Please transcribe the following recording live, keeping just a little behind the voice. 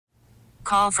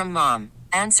call from mom.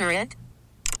 Answer it.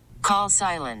 Call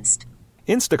silenced.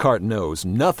 Instacart knows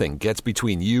nothing gets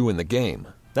between you and the game.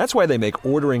 That's why they make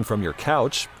ordering from your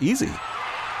couch easy.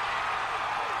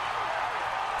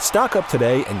 Stock up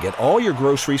today and get all your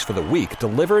groceries for the week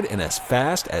delivered in as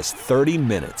fast as 30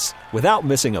 minutes without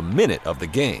missing a minute of the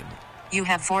game. You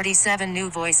have 47 new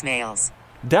voicemails.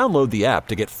 Download the app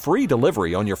to get free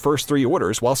delivery on your first 3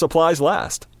 orders while supplies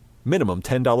last. Minimum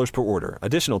 $10 per order.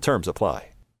 Additional terms apply.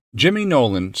 Jimmy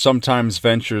Nolan sometimes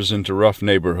ventures into rough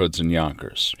neighborhoods in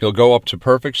Yonkers. He'll go up to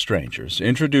perfect strangers,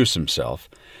 introduce himself,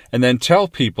 and then tell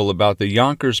people about the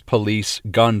Yonkers Police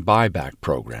Gun Buyback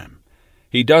Program.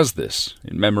 He does this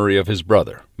in memory of his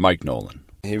brother, Mike Nolan.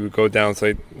 He would go down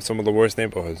to some of the worst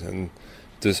neighborhoods and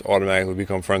just automatically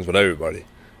become friends with everybody.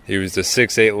 He was the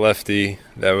 6'8" lefty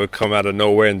that would come out of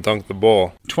nowhere and dunk the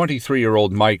ball.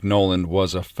 23-year-old Mike Nolan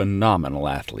was a phenomenal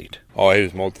athlete. Oh, he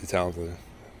was multi-talented.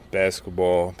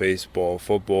 Basketball, baseball,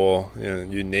 football,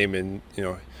 you name it,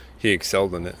 he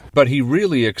excelled in it. But he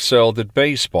really excelled at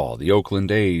baseball. The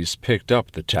Oakland A's picked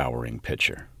up the towering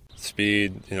pitcher.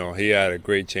 Speed, he had a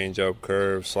great changeup,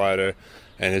 curve, slider,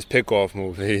 and his pickoff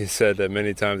move. He said that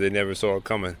many times they never saw it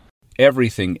coming.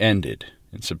 Everything ended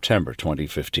in September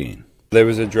 2015. There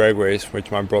was a drag race,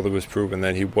 which my brother was proving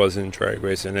that he wasn't drag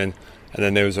racing, and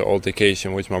then there was an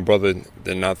altercation, which my brother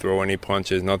did not throw any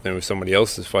punches, nothing. It was somebody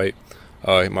else's fight.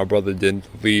 My brother did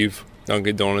leave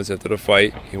Dunkin' Donuts after the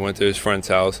fight. He went to his friend's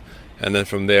house, and then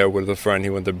from there with a friend, he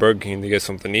went to Burger King to get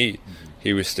something to eat.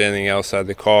 He was standing outside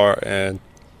the car, and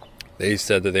they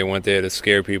said that they went there to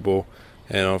scare people,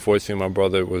 and unfortunately my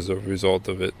brother was a result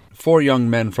of it. 4 young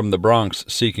men from the Bronx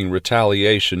seeking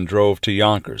retaliation drove to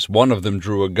Yonkers. One of them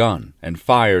drew a gun and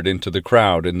fired into the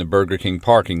crowd in the Burger King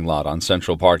parking lot on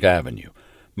Central Park Avenue.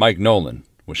 Mike Nolan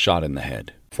was shot in the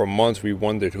head. For months we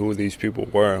wondered who these people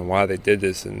were and why they did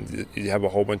this, and you have a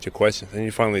whole bunch of questions. And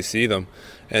you finally see them,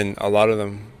 and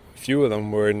few of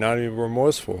them were not even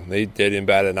remorseful. They didn't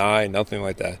bat an eye, nothing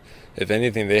like that. If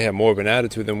anything, they had more of an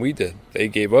attitude than we did. They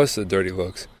gave us the dirty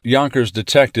looks. Yonkers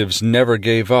detectives never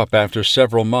gave up. After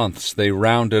several months, they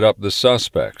rounded up the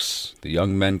suspects. The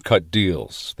young men cut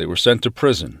deals. They were sent to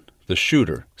prison. The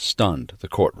shooter stunned the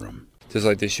courtroom. Just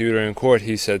like the shooter in court,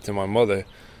 he said to my mother,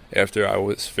 after I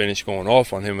was finished going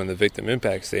off on him in the victim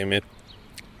impact statement,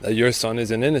 that your son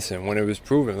isn't innocent, when it was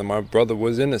proven that my brother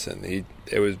was innocent.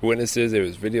 There was witnesses, there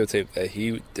was videotape that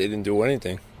he didn't do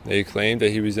anything. They claimed that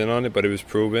he was in on it, but it was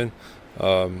proven,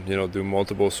 through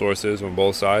multiple sources on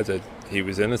both sides, that he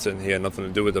was innocent. He had nothing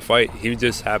to do with the fight. He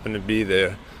just happened to be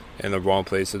there in the wrong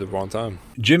place at the wrong time.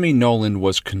 Jimmy Nolan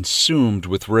was consumed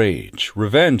with rage.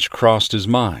 Revenge crossed his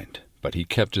mind, but he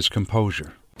kept his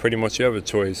composure. Pretty much you have a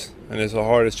choice, and it's the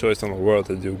hardest choice in the world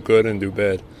to do good and do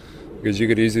bad. Because you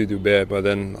could easily do bad, but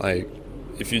then,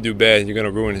 if you do bad, you're going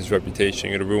to ruin his reputation.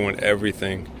 You're going to ruin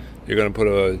everything. You're going to put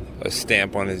a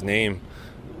stamp on his name.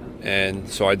 And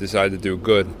so I decided to do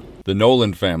good. The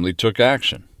Nolan family took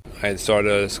action. I had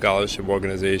started a scholarship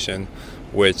organization,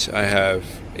 which I have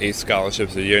 8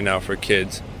 scholarships a year now for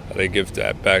kids that I give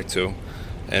that back to.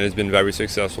 And it's been very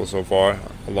successful so far.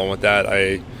 Along with that,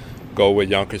 I go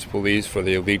with Yonkers Police for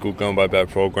the illegal gun buyback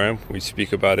program. We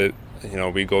speak about it.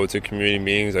 We go to community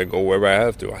meetings. I go wherever I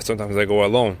have to. Sometimes I go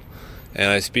alone. And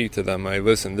I speak to them. I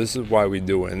listen, this is why we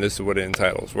do it, and this is what it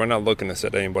entitles. We're not looking to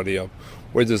set anybody up.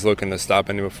 We're just looking to stop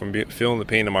anyone from feeling the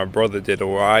pain that my brother did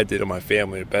or I did or my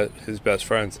family, his best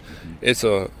friends. It's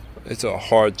a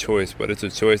hard choice, but it's a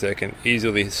choice that can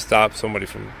easily stop somebody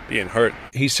from being hurt.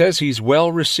 He says he's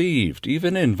well received,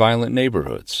 even in violent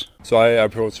neighborhoods. So I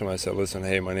approached him. I said, listen,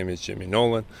 hey, my name is Jimmy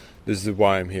Nolan. This is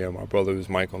why I'm here. My brother was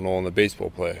Michael Nolan, the baseball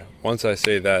player. Once I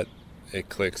say that, it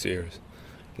clicks ears.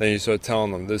 Then you start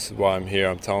telling them, this is why I'm here.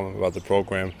 I'm telling them about the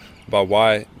program, about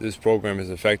why this program is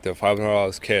effective,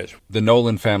 $500 cash. The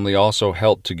Nolan family also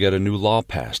helped to get a new law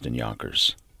passed in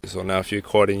Yonkers. So now if you're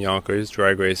caught in Yonkers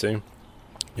drag racing,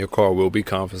 your car will be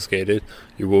confiscated.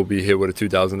 You will be hit with a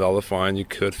 $2,000 fine. You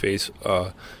could face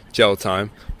jail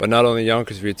time. But not only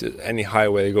Yonkers, it's any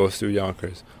highway that goes through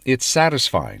Yonkers. It's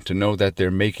satisfying to know that they're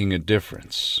making a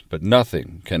difference, but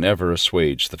nothing can ever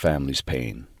assuage the family's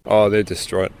pain. Oh, they're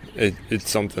distraught. It's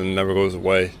something that never goes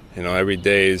away. Every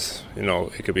day is,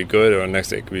 it could be good or the next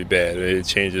day it could be bad. It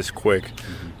changes quick.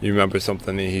 You remember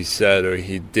something that he said or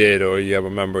he did, or you have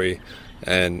a memory.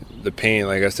 And the pain,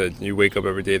 like I said, you wake up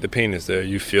every day, the pain is there,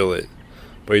 you feel it.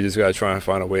 But you just got to try and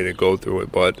find a way to go through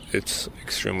it. But it's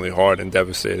extremely hard and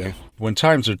devastating. When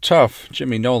times are tough,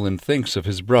 Jimmy Nolan thinks of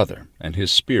his brother, and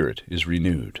his spirit is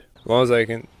renewed. As long as I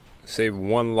can save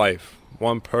one life,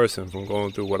 one person from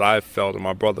going through what I felt or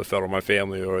my brother felt or my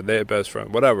family or their best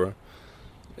friend, whatever,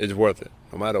 it's worth it.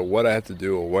 No matter what I have to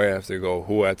do or where I have to go,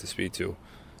 who I have to speak to,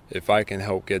 if I can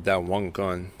help get that one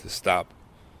gun to stop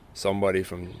somebody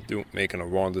from making a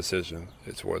wrong decision,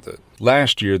 it's worth it.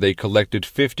 Last year, they collected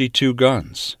 52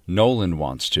 guns. Nolan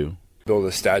wants to build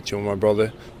a statue of my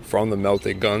brother from the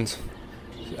melted guns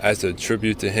as a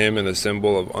tribute to him and a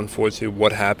symbol of, unfortunately,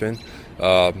 what happened.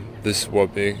 This is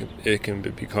what it can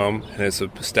become, and it's a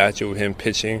statue of him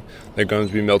pitching. The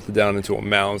guns be melted down into a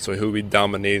mound, so he'll be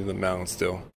dominating the mound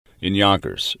still. In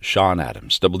Yonkers, Sean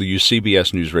Adams,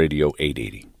 WCBS News Radio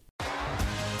 880.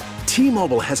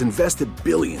 T-Mobile has invested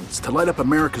billions to light up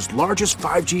America's largest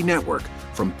 5G network,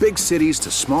 from big cities to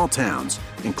small towns,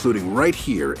 including right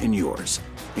here in yours.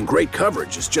 And great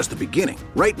coverage is just the beginning.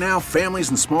 Right now, families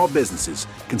and small businesses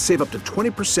can save up to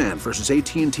 20% versus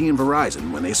AT&T and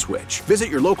Verizon when they switch. Visit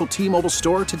your local T-Mobile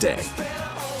store today.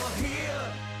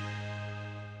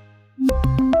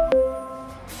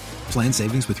 Plan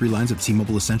savings with 3 lines of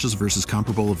T-Mobile Essentials versus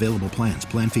comparable available plans.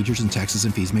 Plan features and taxes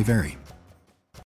and fees may vary.